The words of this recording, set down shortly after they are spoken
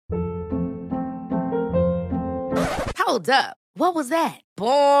Hold up. What was that?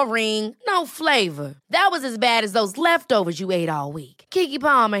 Boring. No flavor. That was as bad as those leftovers you ate all week. Keke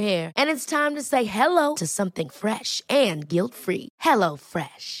Palmer here, and it's time to say hello to something fresh and guilt-free. Hello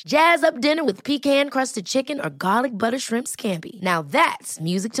Fresh. Jazz up dinner with pecan-crusted chicken or garlic butter shrimp scampi. Now that's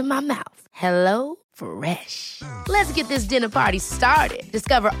music to my mouth. Hello Fresh. Let's get this dinner party started.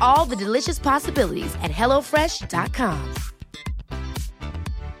 Discover all the delicious possibilities at hellofresh.com.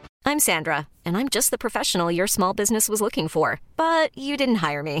 I'm Sandra, and I'm just the professional your small business was looking for. But you didn't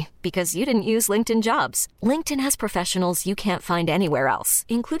hire me because you didn't use LinkedIn Jobs. LinkedIn has professionals you can't find anywhere else,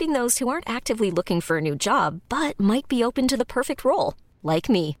 including those who aren't actively looking for a new job, but might be open to the perfect role, like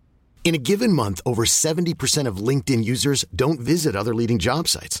me. In a given month, over 70% of LinkedIn users don't visit other leading job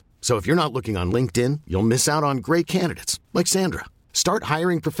sites. So if you're not looking on LinkedIn, you'll miss out on great candidates, like Sandra. Start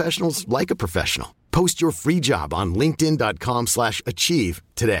hiring professionals like a professional. Post your free job on linkedin.com/achieve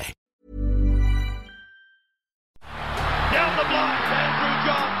today. Down the block, Andrew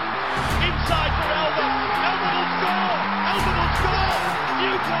John. Inside for Elba. Elba will score. Elba will score.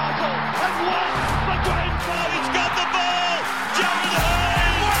 Newcastle have won the Grand Final. He's got the ball. Jared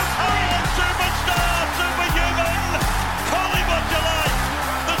Hayes. Oh, superstar, superhuman. Collie Modulite.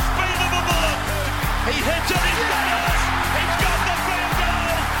 The speed of a bullet. He hits it. He's got it. He's got the field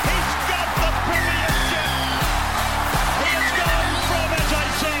goal. He's got the premiership. He has gone from, as I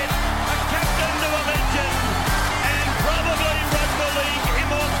said, a captain to a legend. And probably rugby league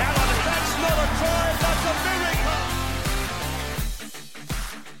immortality. That's not a try, that's a miracle.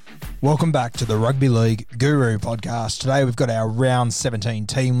 Welcome back to the Rugby League Guru podcast. Today we've got our round 17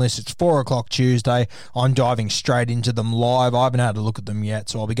 team list. It's 4 o'clock Tuesday. I'm diving straight into them live. I haven't had a look at them yet,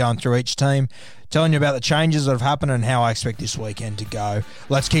 so I'll be going through each team, telling you about the changes that have happened and how I expect this weekend to go.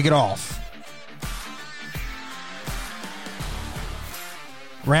 Let's kick it off.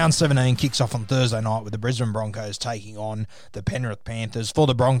 Round 17 kicks off on Thursday night with the Brisbane Broncos taking on the Penrith Panthers. For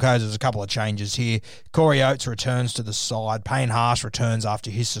the Broncos, there's a couple of changes here. Corey Oates returns to the side. Payne Haas returns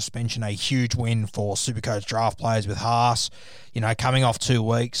after his suspension. A huge win for Supercoach draft players with Haas. Coming off 2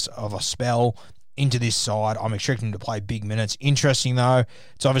 weeks of a spell into this side. I'm expecting him to play big minutes. Interesting, though,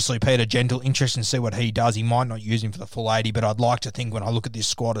 it's obviously Peter Gentle. Interesting to see what he does. He might not use him for the full 80, but I'd like to think when I look at this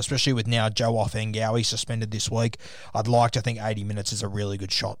squad, especially with now Joe Ofahengaue suspended this week, I'd like to think 80 minutes is a really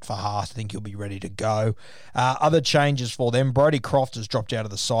good shot for Haas. I think he'll be ready to go. Other changes for them. Brodie Croft has dropped out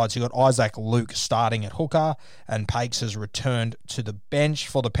of the side, so you've got Isaac Luke starting at hooker, and Pakes has returned to the bench.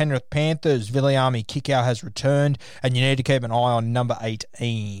 For the Penrith Panthers, Viliami Kikau has returned, and you need to keep an eye on number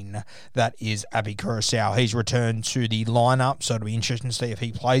 18. That is Abby Curacao. He's returned to the lineup, so it'll be interesting to see if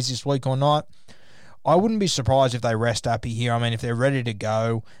he plays this week or not. I wouldn't be surprised if they rest Appy here. I mean, if they're ready to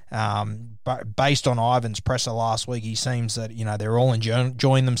go, but based on Ivan's presser last week, he seems that, they're all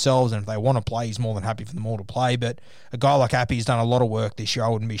enjoying themselves, and if they want to play, he's more than happy for them all to play. But a guy like Appy's done a lot of work this year. I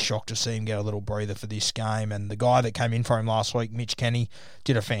wouldn't be shocked to see him get a little breather for this game. And the guy that came in for him last week, Mitch Kenny,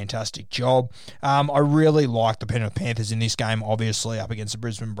 did a fantastic job. I really like the Penrith Panthers in this game, obviously, up against the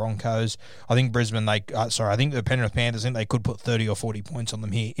Brisbane Broncos. I think I think the Penrith Panthers, they could put 30 or 40 points on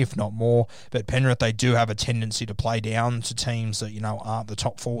them here, if not more. But Penrith, they do have a tendency to play down to teams that, aren't the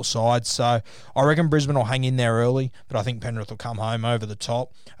top 4 sides. So I reckon Brisbane will hang in there early, but I think Penrith will come home over the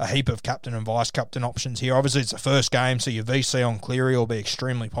top. A heap of captain and vice-captain options here. Obviously, it's the first game, so your VC on Cleary will be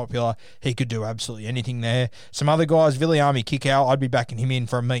extremely popular. He could do absolutely anything there. Some other guys, Viliami Kikau, I'd be backing him in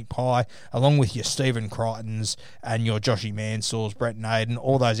for a meat pie, along with your Stephen Crichtons and your Joshy Mansours, Brett Naden,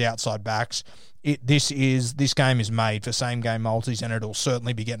 all those outside backs. This game is made for same game multis, and it'll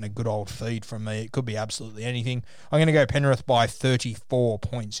certainly be getting a good old feed from me. It could be absolutely anything. I'm going to go Penrith by 34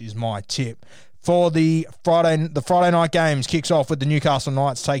 points is my tip. For the Friday night games, kicks off with the Newcastle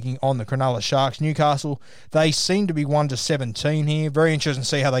Knights taking on the Cronulla Sharks. Newcastle, they seem to be 1-17 here. Very interesting to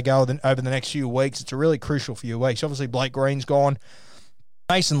see how they go over the next few weeks. It's a really crucial few weeks. Obviously, Blake Green's gone.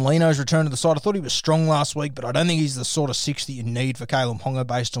 Mason Lino's returned to the side. I thought he was strong last week, but I don't think he's the sort of 6 that you need for Kalyn Ponga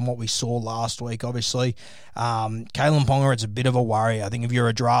based on what we saw last week, obviously. Kalyn Ponga, it's a bit of a worry. I think if you're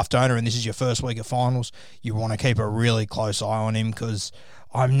a draft owner and this is your first week of finals, you want to keep a really close eye on him because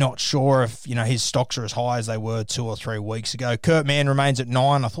I'm not sure if, his stocks are as high as they were 2 or 3 weeks ago. Kurt Mann remains at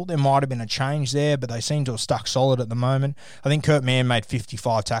 9. I thought there might have been a change there, but they seem to have stuck solid at the moment. I think Kurt Mann made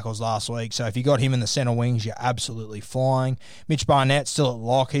 55 tackles last week, so if you got him in the centre wings, you're absolutely flying. Mitch Barnett still at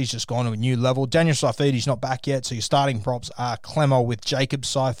lock. He's just gone to a new level. Daniel Saifidi's not back yet, so your starting props are Clemmer with Jacob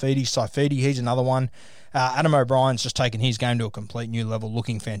Saifidi. Saifidi, he's another one. Adam O'Brien's just taken his game to a complete new level,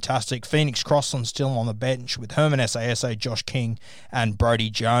 looking fantastic. Phoenix Crossland's still on the bench with Herman Sasa, Josh King, and Brodie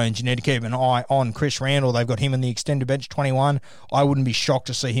Jones. You need to keep an eye on Chris Randall. They've got him in the extended bench, 21. I wouldn't be shocked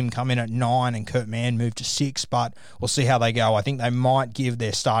to see him come in at 9 and Kurt Mann move to 6, but we'll see how they go. I think they might give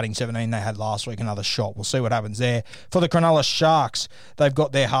their starting 17 they had last week another shot. We'll see what happens there. For the Cronulla Sharks, they've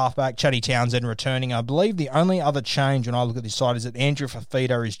got their halfback, Chatty Townsend, returning. I believe the only other change when I look at this side is that Andrew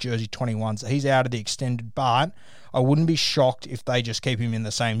Fafita is jersey 21, so he's out of the extended, but I wouldn't be shocked if they just keep him in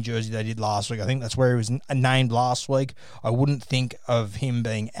the same jersey they did last week. I think that's where he was named last week. I wouldn't think of him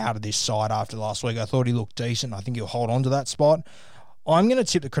being out of this side after last week. I thought he looked decent. I think he'll hold on to that spot. I'm going to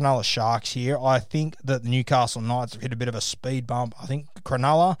tip the Cronulla Sharks here. I think that the Newcastle Knights have hit a bit of a speed bump. I think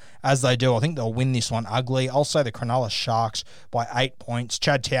Cronulla, as they do, I think they'll win this one ugly. I'll say the Cronulla Sharks by 8 points.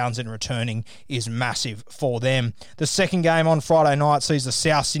 Chad Townsend returning is massive for them. The second game on Friday night sees the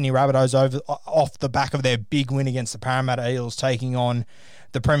South Sydney Rabbitohs off the back of their big win against the Parramatta Eels, taking on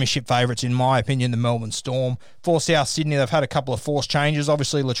the premiership favourites, in my opinion, the Melbourne Storm. For South Sydney, they've had a couple of forced changes.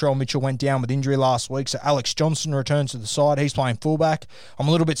 Obviously, Latrell Mitchell went down with injury last week, so Alex Johnson returns to the side. He's playing fullback. I'm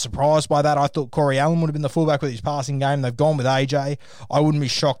a little bit surprised by that. I thought Corey Allen would have been the fullback with his passing game. They've gone with AJ. I wouldn't be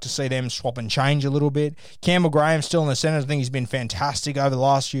shocked to see them swap and change a little bit. Campbell Graham still in the centre. I think he's been fantastic over the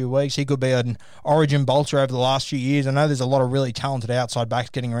last few weeks. He could be an origin bolter over the last few years. I know there's a lot of really talented outside backs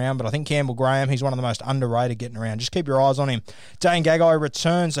getting around, but I think Campbell Graham, he's one of the most underrated getting around. Just keep your eyes on him. Dane Gagai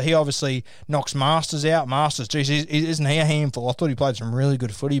returns, so he obviously knocks Masters out. Masters, geez, isn't he a handful? I thought he played some really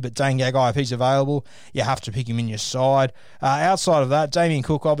good footy, but Dane Gagai, if he's available, you have to pick him in your side. Outside of that, Damien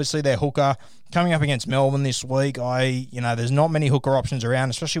Cook, obviously their hooker, coming up against Melbourne this week. There's not many hooker options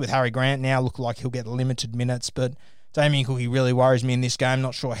around, especially with Harry Grant now. Look like he'll get limited minutes, but Damien Cook, he really worries me in this game.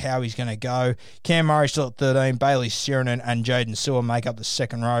 Not sure how he's going to go. Cam Murray still at 13. Bailey Sirinen and Jaden Sewer make up the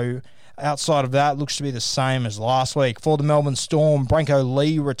second row. Outside of that, looks to be the same as last week. For the Melbourne Storm, Branko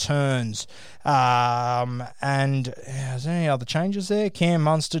Lee returns. And is there any other changes there? Cam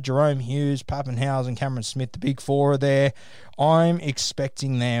Munster, Jerome Hughes, Pappenhausen, Cameron Smith, the big four are there. I'm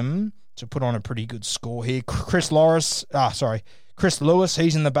expecting them to put on a pretty good score here. Chris Lewis,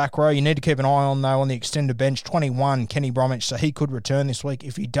 he's in the back row. You need to keep an eye on, though, on the extended bench. 21, Kenny Bromwich, so he could return this week.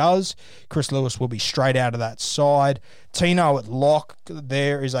 If he does, Chris Lewis will be straight out of that side. Tino at lock,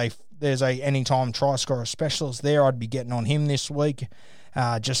 there's a anytime try scorer specialist there. I'd be getting on him this week.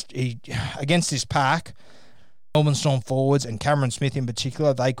 Against this pack, Melbourne Storm forwards and Cameron Smith in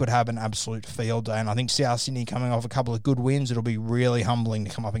particular, they could have an absolute field day. And I think South Sydney coming off a couple of good wins, it'll be really humbling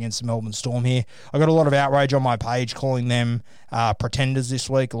to come up against the Melbourne Storm here. I got a lot of outrage on my page calling them pretenders this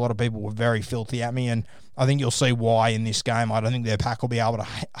week. A lot of people were very filthy at me, and I think you'll see why in this game. I don't think their pack will be able to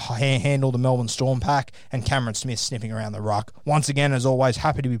handle the Melbourne Storm pack, and Cameron Smith sniffing around the ruck. Once again, as always,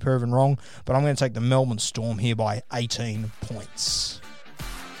 happy to be proven wrong, but I'm going to take the Melbourne Storm here by 18 points.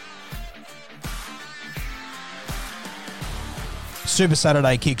 Super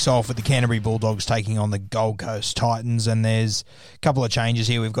Saturday kicks off with the Canterbury Bulldogs taking on the Gold Coast Titans, and there's a couple of changes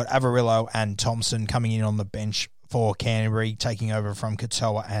here. We've got Averillo and Thompson coming in on the bench for Canterbury, taking over from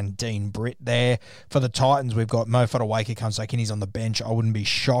Katoa and Dean Britt there. For the Titans, we've got Mo Fotuaika comes back in. He's on the bench. I wouldn't be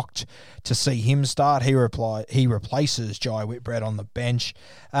shocked to see him start. He replaces Jai Whitbread on the bench.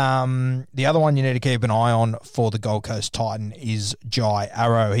 The other one you need to keep an eye on for the Gold Coast Titan is Jai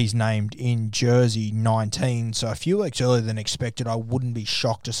Arrow. He's named in jersey 19, so a few weeks earlier than expected. I wouldn't be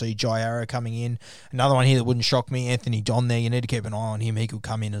shocked to see Jai Arrow coming in. Another one here that wouldn't shock me, Anthony Don there. You need to keep an eye on him. He could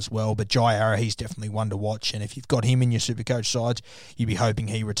come in as well, but Jai Arrow, he's definitely one to watch, and if you've got him in your Supercoach sides, you'd be hoping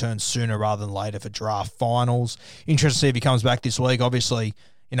he returns sooner rather than later for draft finals. Interested to see if he comes back this week. Obviously,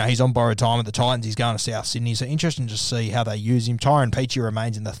 he's on borrowed time at the Titans. He's going to South Sydney, so interesting to see how they use him. Tyrone Peachy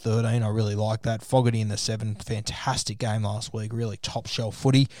remains in the 13. I really like that. Fogarty in the 7. Fantastic game last week. Really top shelf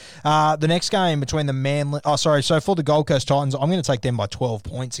footy. The next game between the so for the Gold Coast Titans, I'm going to take them by 12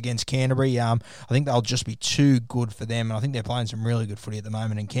 points against Canterbury. I think they'll just be too good for them, and I think they're playing some really good footy at the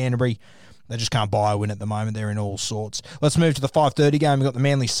moment in Canterbury. They just can't buy a win at the moment. They're in all sorts. Let's move to the 5:30 game. We've got the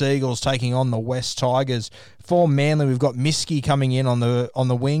Manly Seagulls taking on the West Tigers. For Manly, we've got Miski coming in on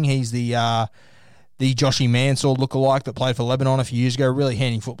the wing. He's the Joshy Mansour lookalike that played for Lebanon a few years ago. Really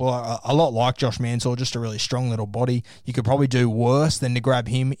handy footballer. A lot like Josh Mansour, just a really strong little body. You could probably do worse than to grab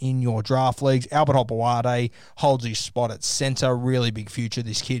him in your draft leagues. Albert Hopewade holds his spot at centre. Really big future,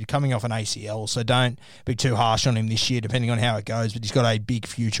 this kid, coming off an ACL, so don't be too harsh on him this year, depending on how it goes, but he's got a big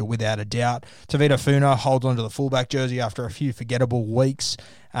future without a doubt. Tavita Funa holds onto the fullback jersey after a few forgettable weeks.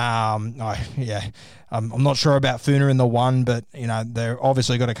 I'm not sure about Funa in the 1, but they're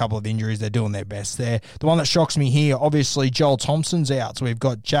obviously got a couple of injuries. They're doing their best there. The one that shocks me here, obviously Joel Thompson's out, so we've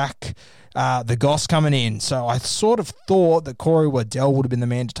got Jack the Goss coming in. So I sort of thought that Corey Waddell would have been the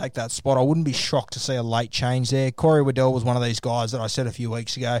man to take that spot. I wouldn't be shocked to see a late change there. Corey Waddell was one of these guys that I said a few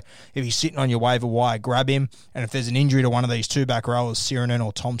weeks ago, if he's sitting on your waiver wire, grab him. And if there's an injury to one of these two-back rowers, Sirinen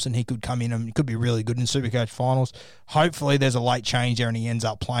or Thompson, he could come in and could be really good in Supercoach finals. Hopefully there's a late change there and he ends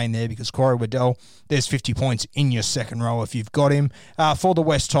up playing there, because Corey Waddell, there's 50 points in your second row if you've got him. For the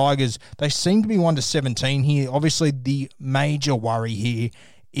West Tigers, they seem to be 1-17 here. Obviously, the major worry here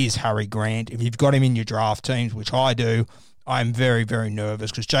is Harry Grant. If you've got him in your draft teams, which I do, I'm very, very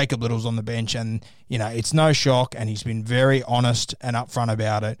nervous because Jacob Little's on the bench and, it's no shock, and he's been very honest and upfront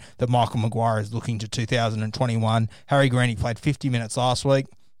about it, that Michael Maguire is looking to 2021. Harry Grant, he played 50 minutes last week.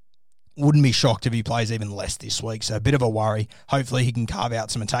 Wouldn't be shocked if he plays even less this week, so a bit of a worry. Hopefully he can carve out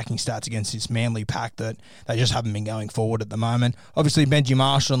some attacking stats against this Manly pack that they just haven't been going forward at the moment. Obviously, Benji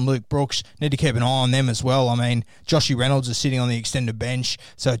Marshall and Luke Brooks, need to keep an eye on them as well. I mean, Joshy Reynolds is sitting on the extended bench,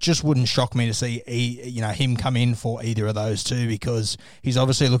 so it just wouldn't shock me to see him come in for either of those two, because he's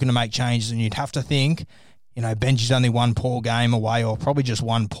obviously looking to make changes, and you'd have to think, Benji's only one poor game away, or probably just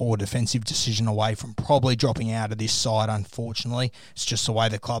one poor defensive decision away from probably dropping out of this side, unfortunately. It's just the way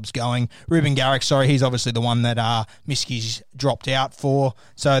the club's going. Ruben Garrick, he's obviously the one that Miski's dropped out for.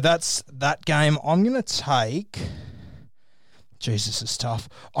 So that's that game. I'm going to take... Jesus, it's tough.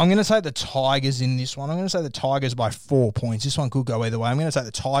 I'm going to take the Tigers in this one. I'm going to say the Tigers by 4 points. This one could go either way. I'm going to take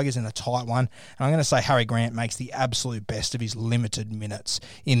the Tigers in a tight one. And I'm going to say Harry Grant makes the absolute best of his limited minutes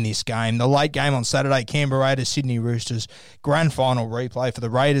in this game. The late game on Saturday, Canberra Raiders, Sydney Roosters, grand final replay for the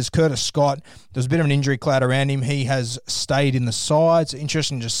Raiders. Curtis Scott, there's a bit of an injury cloud around him. He has stayed in the side. It's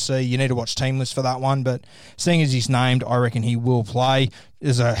interesting to see. You need to watch team list for that one. But seeing as he's named, I reckon he will play.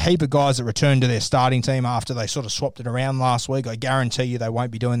 There's a heap of guys that returned to their starting team after they sort of swapped it around last week. I guarantee you they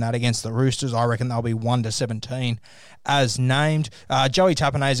won't be doing that against the Roosters. I reckon they'll be 1-17 as named. Joey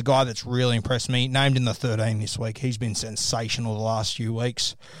Tapine is a guy that's really impressed me. Named in the 13 this week. He's been sensational the last few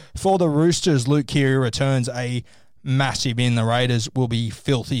weeks. For the Roosters, Luke Keary returns a massive in. The Raiders will be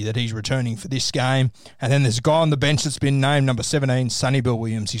filthy that he's returning for this game. And then there's a guy on the bench that's been named, number 17, Sonny Bill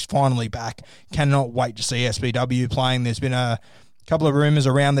Williams. He's finally back. Cannot wait to see SBW playing. There's been a couple of rumours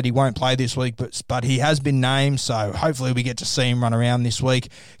around that he won't play this week, but he has been named, so hopefully we get to see him run around this week.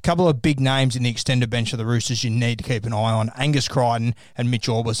 A couple of big names in the extended bench of the Roosters you need to keep an eye on: Angus Crichton and Mitch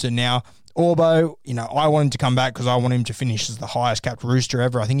Orbison. Now, Orbo, I want him to come back because I want him to finish as the highest capped Rooster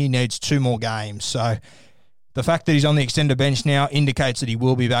ever. I think he needs 2 more games, so the fact that he's on the extended bench now indicates that he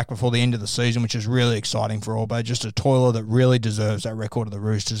will be back before the end of the season, which is really exciting for Orbo. Just a toiler that really deserves that record of the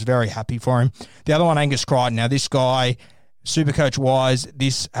Roosters. Very happy for him. The other one, Angus Crichton. Now, this guy, Supercoach-wise,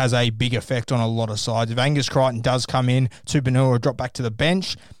 this has a big effect on a lot of sides. If Angus Crichton does come in, Tupanua drop back to the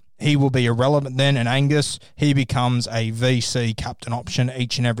bench, he will be irrelevant then, and Angus, he becomes a VC captain option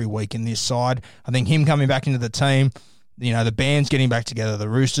each and every week in this side. I think him coming back into the team, the band's getting back together. The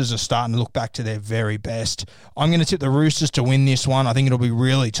Roosters are starting to look back to their very best. I'm going to tip the Roosters to win this one. I think it'll be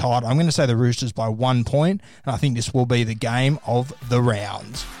really tight. I'm going to say the Roosters by 1 point, and I think this will be the game of the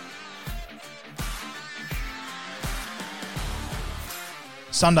round.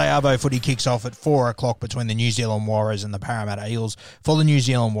 Sunday Arvo footy kicks off at 4 o'clock between the New Zealand Warriors and the Parramatta Eels. For the New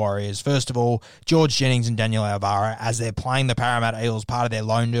Zealand Warriors, first of all, George Jennings and Daniel Alvaro, as they're playing the Parramatta Eels, part of their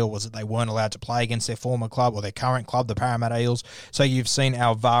loan deal was that they weren't allowed to play against their former club or their current club, the Parramatta Eels. So you've seen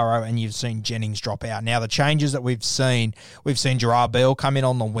Alvaro and you've seen Jennings drop out. Now, the changes that we've seen Gerard Beale come in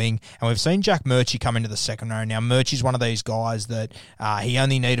on the wing, and we've seen Jack Murchie come into the second row. Now, Murchie's one of these guys that he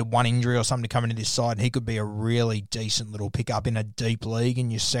only needed one injury or something to come into this side, and he could be a really decent little pickup in a deep league in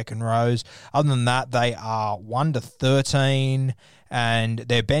your second rows. Other than that, they are 1-13, and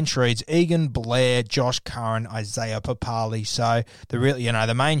their bench reads Egan Blair, Josh Curran, Isaiah Papali. So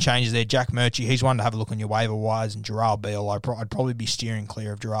the main changes there, Jack Murchie, he's one to have a look on your waiver wires, and Gerard Beale, I'd probably be steering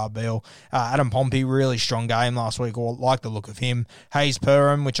clear of Gerard Beale. Adam Pompey, really strong game last week. I like the look of him. Hayes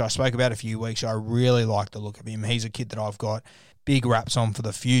Perham, which I spoke about a few weeks ago, I really like the look of him. He's a kid that I've got big raps on for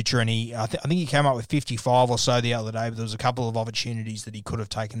the future, and I think he came up with 55 or so the other day, but there was a couple of opportunities that he could have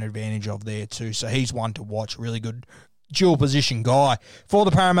taken advantage of there too. So he's one to watch, really good dual position guy. For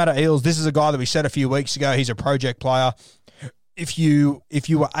the Parramatta Eels, this is a guy that we said a few weeks ago, he's a project player. If you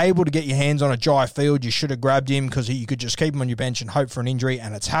were able to get your hands on a Jai Field, you should have grabbed him because you could just keep him on your bench and hope for an injury,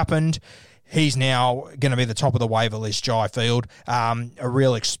 and it's happened. He's now going to be the top of the waiver list, Jai Field. A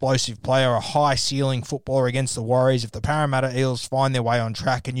real explosive player, a high-ceiling footballer against the Warriors. If the Parramatta Eels find their way on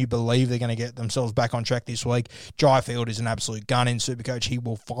track and you believe they're going to get themselves back on track this week, Jai Field is an absolute gun in Supercoach. He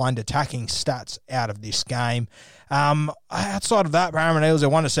will find attacking stats out of this game. Outside of that, Parramatta Eels are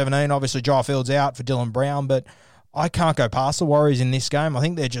 1-17. Obviously, Jai Field's out for Dylan Brown, but I can't go past the Warriors in this game. I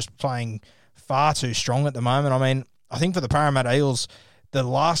think they're just playing far too strong at the moment. I mean, I think for the Parramatta Eels, the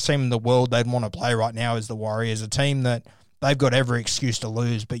last team in the world they'd want to play right now is the Warriors, a team that they've got every excuse to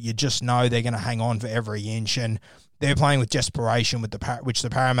lose, but you just know they're going to hang on for every inch, and they're playing with desperation, which the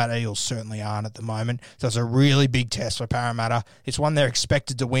Parramatta Eels certainly aren't at the moment. So it's a really big test for Parramatta. It's one they're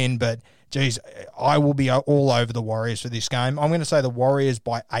expected to win, but, geez, I will be all over the Warriors for this game. I'm going to say the Warriors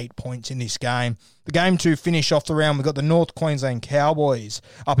by 8 points in this game. The game to finish off the round, we've got the North Queensland Cowboys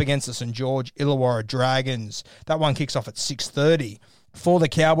up against the St. George Illawarra Dragons. That one kicks off at 6:30. For the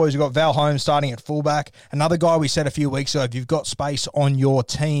Cowboys, we've got Val Holmes starting at fullback. Another guy we said a few weeks ago, if you've got space on your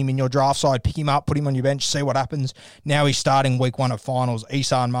team, in your draft side, pick him up, put him on your bench, see what happens. Now he's starting week 1 of finals,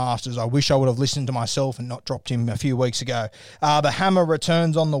 Isan Masters. I wish I would have listened to myself and not dropped him a few weeks ago. The Hammer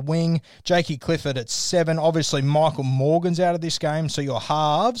returns on the wing. Jakey Clifford at 7. Obviously, Michael Morgan's out of this game, so your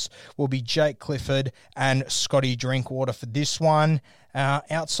halves will be Jake Clifford and Scotty Drinkwater for this one.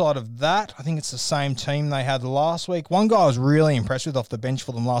 Outside of that, I think it's the same team they had last week. One guy I was really impressed with off the bench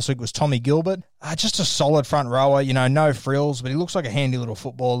for them last week was Tommy Gilbert. Just a solid front rower, no frills, but he looks like a handy little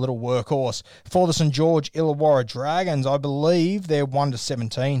footballer, little workhorse. For the St. George Illawarra Dragons, I believe they're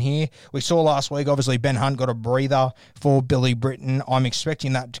 1-17 here. We saw last week, obviously, Ben Hunt got a breather for Billy Britton. I'm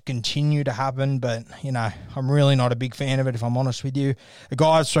expecting that to continue to happen, but, I'm really not a big fan of it, if I'm honest with you. A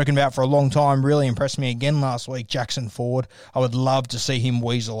guy I've spoken about for a long time really impressed me again last week, Jackson Ford. I would love to see him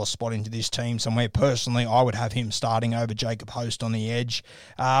weasel a spot into this team somewhere. Personally, I would have him starting over Jacob Host on the edge.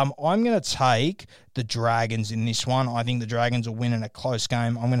 I'm going to take the Dragons in this one. I think the Dragons will win in a close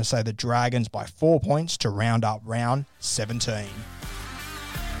game. I'm going to say the Dragons by 4 points to round up round 17.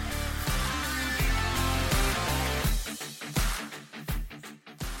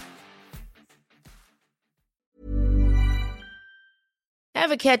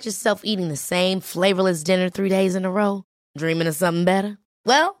 Ever catch yourself eating the same flavorless dinner 3 days in a row? Dreaming of something better?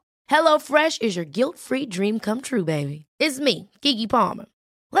 Well, HelloFresh is your guilt-free dream come true, baby. It's me, Keke Palmer.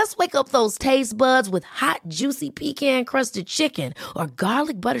 Let's wake up those taste buds with hot, juicy pecan-crusted chicken or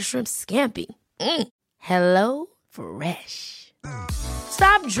garlic butter shrimp scampi. Hello Fresh.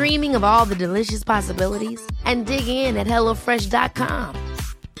 Stop dreaming of all the delicious possibilities and dig in at HelloFresh.com.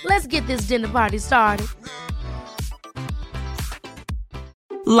 Let's get this dinner party started.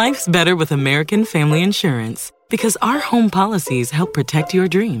 Life's better with American Family Insurance because our home policies help protect your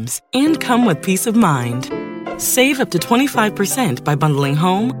dreams and come with peace of mind. Save up to 25% by bundling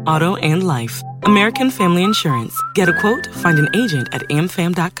home, auto, and life. American Family Insurance. Get a quote, find an agent at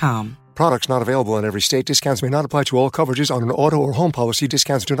amfam.com. Products not available in every state. Discounts may not apply to all coverages on an auto or home policy.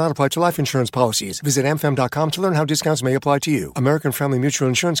 Discounts do not apply to life insurance policies. Visit amfam.com to learn how discounts may apply to you. American Family Mutual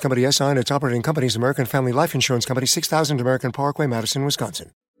Insurance Company, S.I. and its operating companies, American Family Life Insurance Company, 6000 American Parkway, Madison,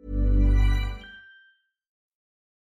 Wisconsin.